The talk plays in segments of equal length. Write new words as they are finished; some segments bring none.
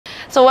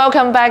So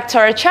welcome back to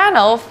our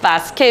channel,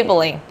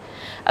 FASTCABLING.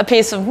 A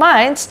peace of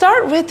mind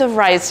starts with the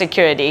right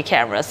security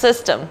camera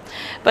system,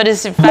 but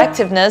its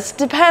effectiveness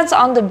depends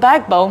on the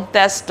backbone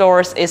that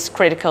stores its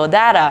critical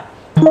data,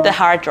 the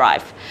hard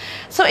drive.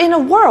 So in a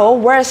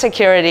world where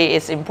security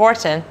is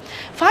important,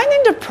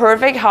 finding the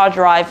perfect hard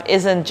drive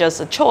isn't just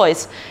a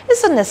choice,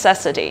 it's a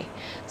necessity.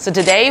 So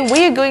today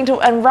we are going to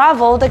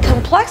unravel the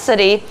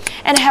complexity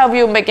and help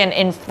you make an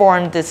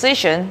informed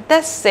decision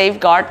that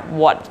safeguards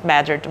what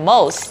matters the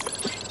most.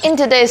 In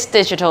today's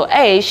digital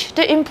age,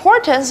 the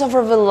importance of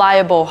a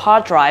reliable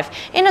hard drive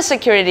in a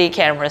security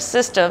camera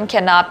system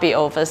cannot be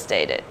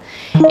overstated.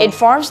 It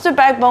forms the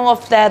backbone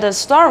of data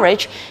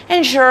storage,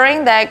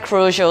 ensuring that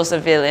crucial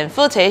civilian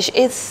footage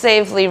is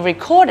safely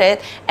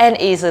recorded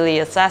and easily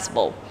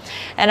accessible.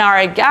 And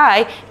our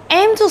guide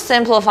aims to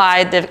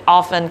simplify the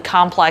often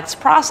complex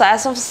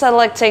process of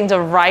selecting the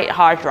right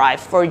hard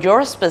drive for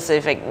your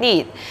specific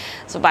need.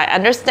 So by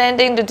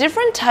understanding the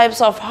different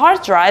types of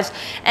hard drives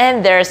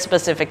and their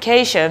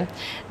specification,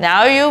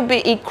 now you'll be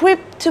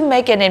equipped to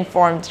make an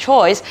informed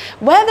choice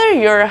whether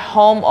you're a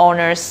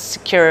homeowner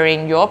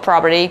securing your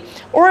property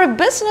or a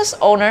business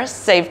owner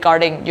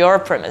safeguarding your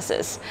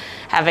premises.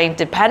 Having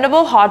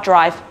dependable hard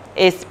drive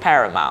is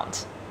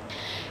paramount.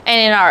 And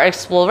in our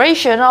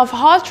exploration of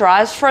hard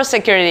drives for a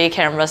security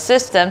camera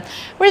system,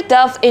 we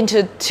delved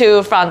into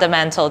two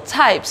fundamental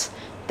types,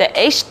 the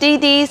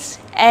HDDs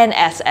and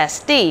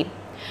SSD.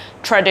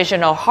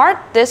 Traditional hard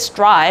disk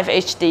drive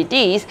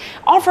HDDs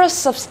offer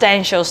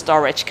substantial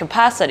storage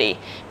capacity,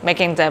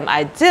 making them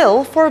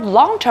ideal for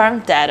long-term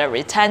data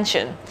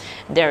retention.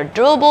 They're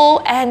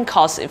durable and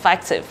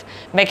cost-effective,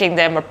 making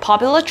them a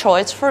popular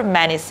choice for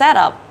many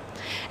setups.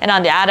 And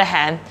on the other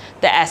hand,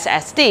 the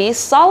SSD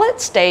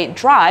solid-state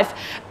drive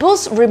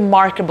boasts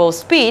remarkable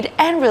speed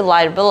and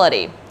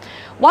reliability.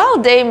 While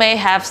they may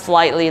have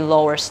slightly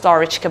lower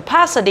storage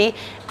capacity,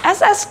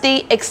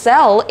 SSD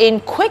excel in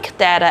quick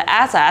data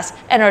access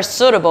and are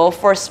suitable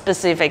for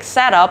specific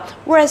setup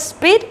where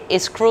speed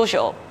is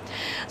crucial.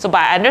 So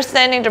by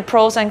understanding the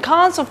pros and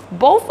cons of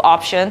both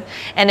options,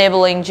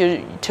 enabling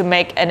you to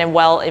make a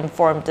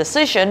well-informed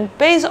decision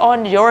based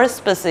on your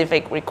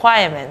specific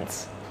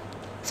requirements.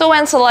 So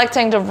when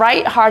selecting the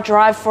right hard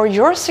drive for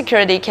your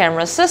security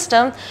camera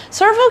system,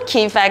 several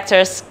key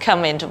factors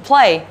come into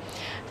play.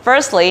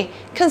 Firstly,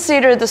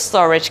 consider the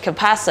storage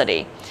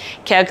capacity,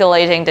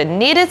 calculating the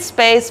needed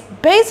space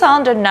based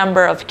on the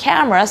number of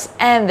cameras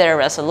and their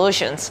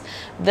resolutions.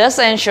 This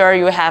ensures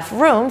you have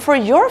room for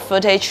your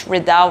footage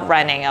without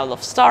running out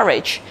of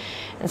storage.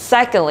 And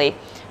secondly,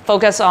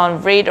 focus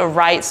on read or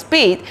write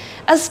speed,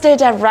 as they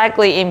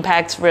directly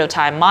impact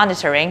real-time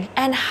monitoring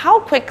and how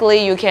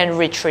quickly you can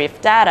retrieve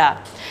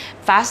data.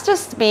 Faster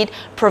speed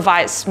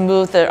provides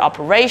smoother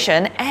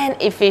operation and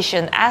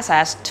efficient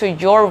access to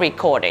your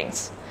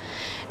recordings.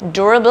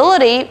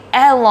 Durability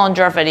and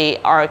longevity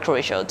are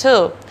crucial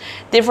too.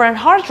 Different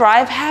hard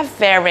drives have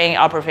varying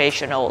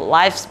operational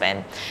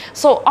lifespan,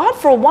 so opt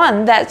for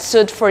one that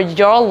suits for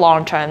your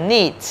long-term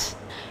needs.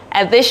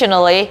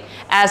 Additionally,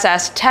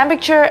 assess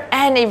temperature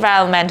and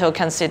environmental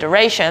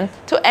consideration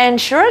to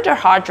ensure the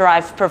hard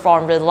drive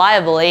performs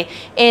reliably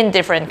in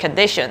different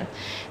conditions,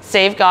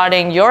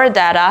 safeguarding your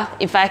data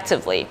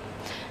effectively.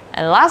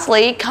 And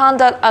lastly,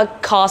 conduct a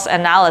cost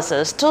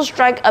analysis to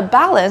strike a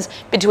balance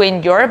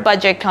between your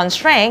budget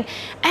constraint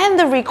and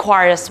the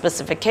required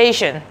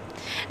specification.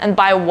 And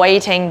by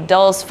weighting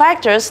those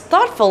factors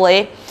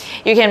thoughtfully,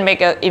 you can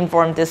make an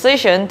informed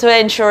decision to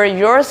ensure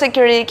your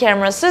security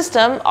camera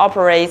system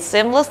operates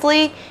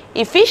seamlessly,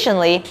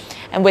 efficiently,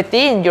 and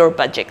within your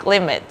budget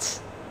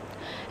limits.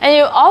 And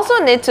you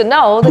also need to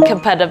know the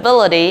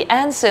compatibility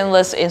and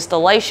seamless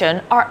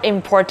installation are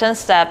important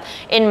steps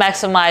in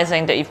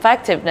maximizing the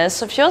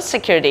effectiveness of your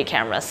security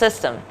camera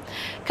system.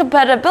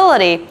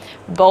 Compatibility,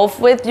 both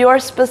with your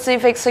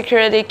specific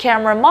security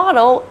camera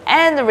model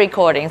and the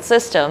recording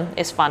system,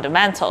 is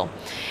fundamental.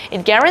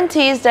 It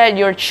guarantees that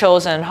your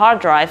chosen hard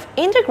drive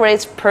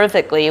integrates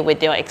perfectly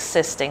with your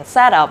existing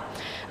setup,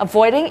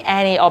 avoiding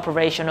any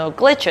operational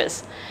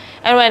glitches.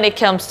 And when it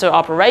comes to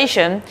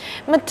operation,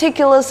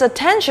 meticulous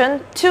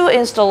attention to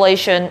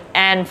installation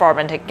and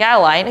formatting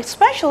guidelines,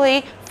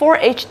 especially for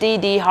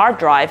HDD hard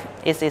drive,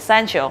 is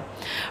essential.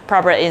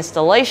 Proper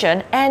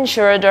installation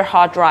ensures the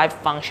hard drive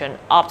functions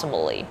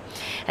optimally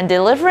and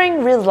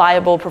delivering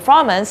reliable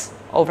performance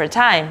over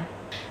time.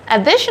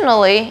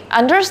 Additionally,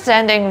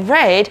 understanding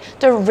RAID,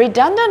 the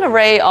redundant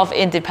array of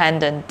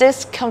independent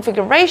disk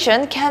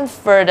configuration, can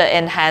further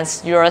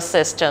enhance your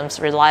system's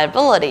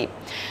reliability.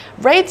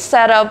 RAID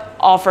setup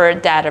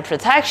offers data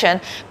protection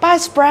by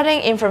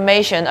spreading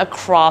information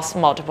across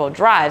multiple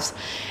drives,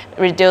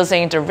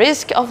 reducing the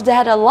risk of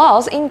data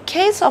loss in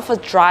case of a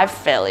drive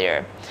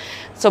failure.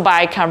 So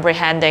by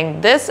comprehending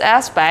this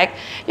aspect,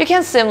 you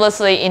can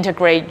seamlessly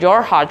integrate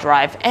your hard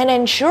drive and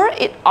ensure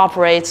it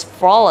operates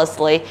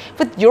flawlessly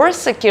with your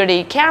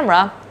security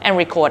camera and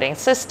recording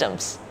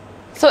systems.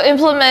 So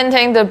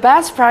implementing the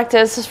best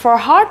practices for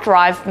hard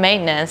drive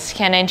maintenance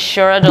can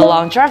ensure the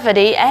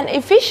longevity and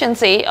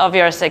efficiency of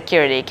your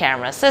security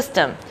camera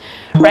system.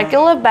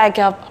 regular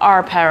backup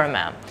are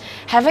paramount.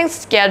 Having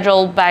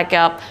scheduled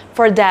backup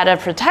for data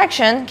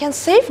protection can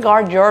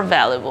safeguard your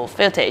valuable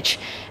footage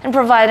and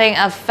providing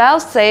a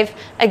fail-safe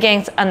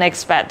against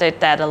unexpected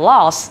data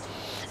loss.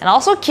 And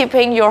also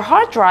keeping your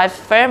hard drive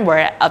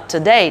firmware up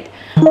to date.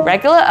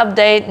 Regular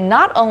update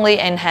not only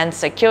enhance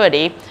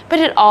security, but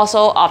it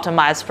also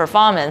optimizes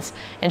performance,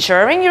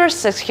 ensuring your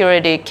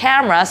security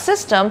camera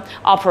system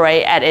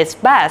operates at its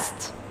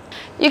best.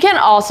 You can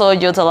also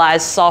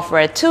utilize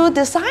software tools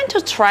designed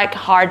to track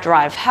hard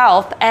drive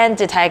health and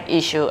detect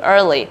issues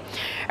early.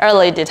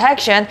 Early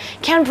detection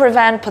can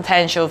prevent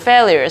potential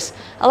failures,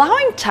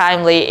 allowing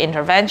timely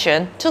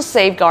intervention to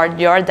safeguard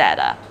your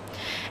data.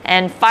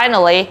 And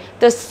finally,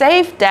 the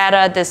safe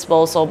data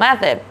disposal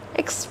method,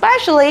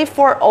 especially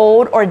for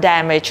old or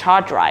damaged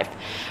hard drive.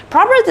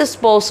 Proper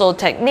disposal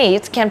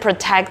techniques can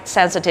protect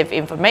sensitive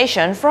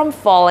information from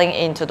falling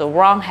into the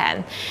wrong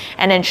hand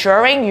and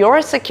ensuring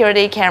your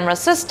security camera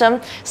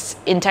system's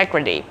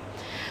integrity.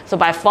 So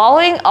by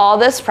following all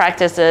these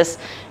practices,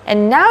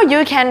 and now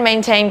you can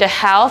maintain the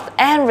health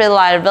and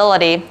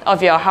reliability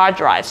of your hard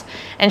drives,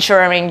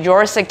 ensuring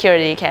your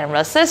security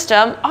camera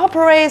system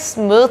operates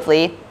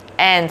smoothly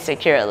and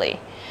securely.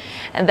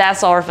 And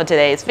that's all for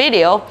today's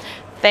video.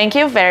 Thank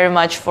you very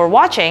much for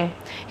watching.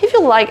 If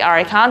you like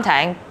our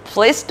content,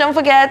 please don't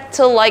forget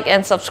to like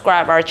and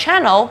subscribe our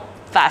channel,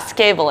 Fast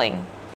Cabling.